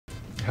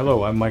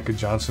Hello, I'm Micah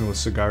Johnson with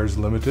Cigars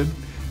Limited,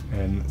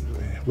 and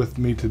with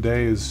me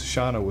today is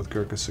Shauna with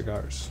Gurkha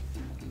Cigars.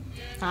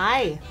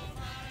 Hi.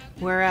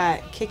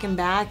 We're kicking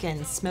back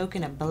and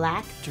smoking a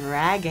Black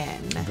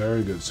Dragon.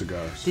 Very good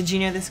cigars. Did you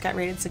know this got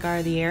rated Cigar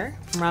of the Year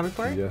from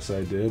Robertport? Yes,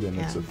 I did, and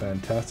it's a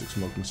fantastic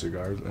smoking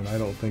cigar, and I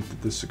don't think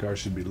that this cigar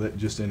should be lit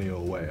just any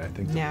old way. I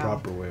think the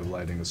proper way of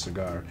lighting a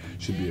cigar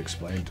should be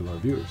explained to our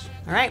viewers.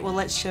 All right, well,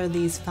 let's show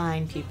these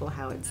fine people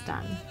how it's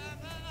done.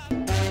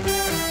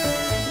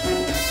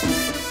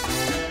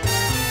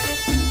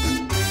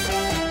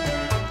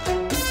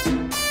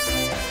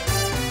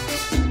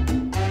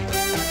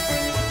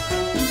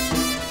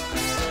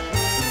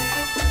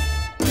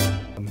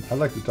 I'd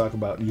like to talk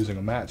about using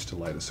a match to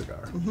light a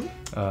cigar.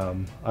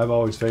 I've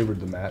always favored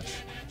the match,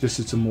 just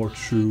it's a more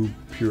true,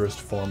 purest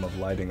form of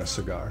lighting a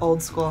cigar.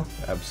 Old school.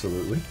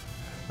 Absolutely.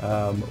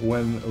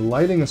 When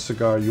lighting a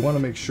cigar, you want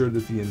to make sure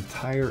that the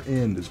entire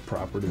end is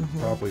properly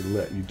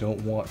lit. You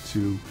don't want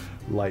to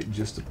light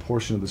just a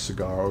portion of the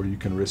cigar, or you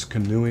can risk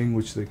canoeing,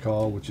 which they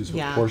call, which is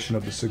a portion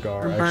of the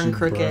cigar actually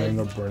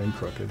burning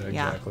crooked.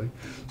 Exactly.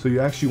 So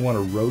you actually want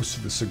to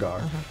roast the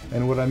cigar.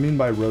 And what I mean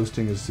by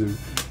roasting is to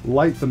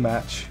light the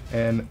match,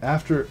 and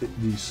after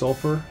the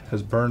sulfur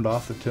has burned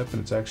off the tip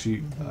and it's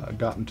actually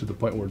gotten to the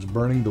point where it's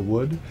burning the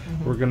wood,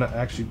 we're going to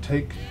actually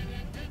take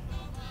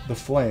the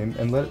flame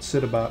and let it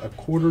sit about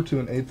 1/4 to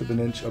 1/8 of an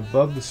inch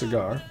above the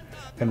cigar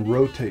and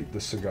rotate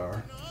the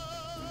cigar.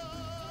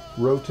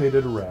 Rotate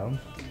it around.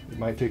 It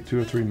might take 2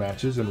 or 3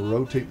 matches, and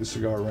rotate the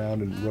cigar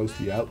around and roast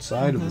the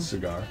outside of the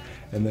cigar,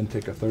 and then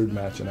take a third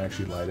match and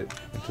actually light it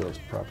until it's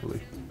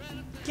properly.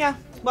 Yeah,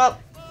 well,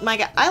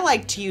 Micah, I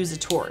like to use a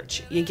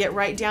torch. You get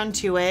right down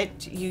to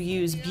it. You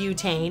use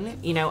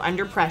butane, you know,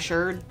 under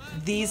pressure.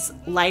 These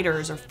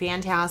lighters are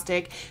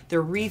fantastic.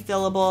 They're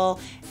refillable,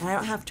 and I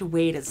don't have to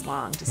wait as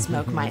long to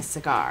smoke my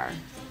cigar.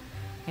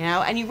 You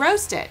know, and you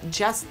roast it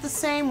just the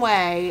same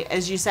way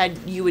as you said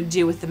you would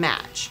do with the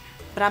match.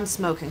 But I'm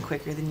smoking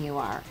quicker than you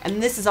are.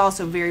 And this is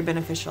also very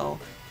beneficial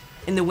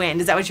in the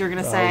wind. Is that what you were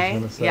going to say? I was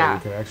going to say, you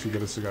can actually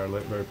get a cigar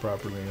lit very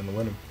properly in the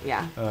wind.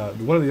 Yeah.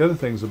 One of the other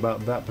things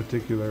about that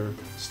particular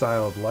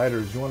style of lighter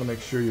is you want to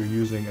make sure you're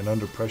using an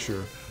under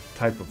pressure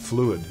type of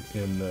fluid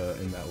in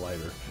that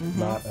lighter,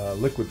 not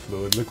liquid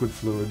fluid. Liquid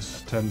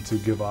fluids tend to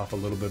give off a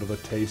little bit of a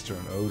taste or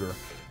an odor.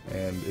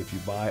 And if you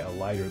buy a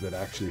lighter that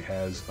actually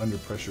has under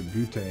pressure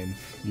butane,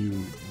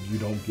 you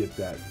don't get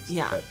that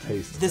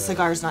taste. The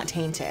cigar's not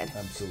tainted.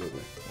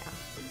 Absolutely.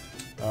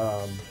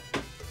 Yeah.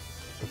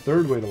 The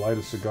third way to light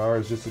a cigar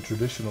is just a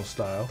traditional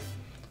style,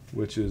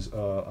 which is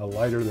a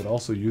lighter that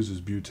also uses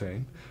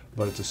butane,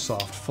 but it's a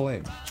soft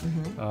flame.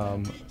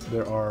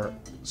 There are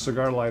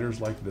cigar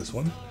lighters like this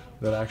one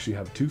that actually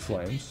have 2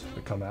 flames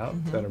that come out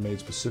that are made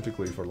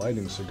specifically for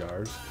lighting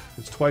cigars.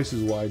 It's twice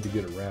as wide to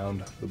get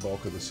around the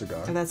bulk of the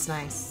cigar. Oh, that's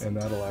nice. And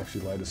that'll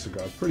actually light a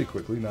cigar pretty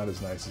quickly, not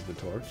as nice as the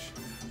torch.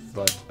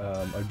 But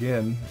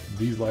again,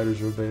 these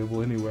lighters are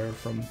available anywhere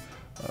from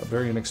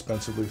very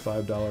inexpensively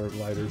 $5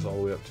 lighters all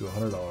the way up to a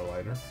 $100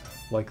 lighter,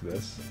 like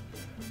this.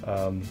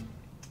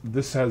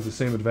 This has the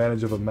same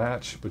advantage of a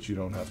match, but you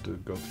don't have to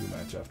go through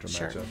match after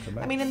match after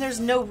match. I mean, and there's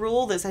no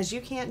rule that says you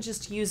can't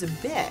just use a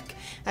Bic.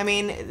 I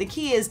mean, the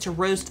key is to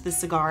roast the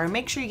cigar and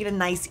make sure you get a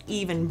nice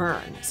even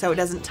burn so it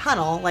doesn't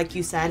tunnel, like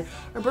you said,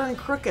 or burn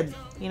crooked,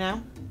 you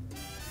know?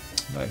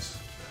 Nice.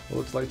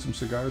 Well, let's light some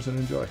cigars and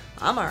enjoy.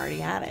 I'm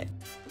already at it.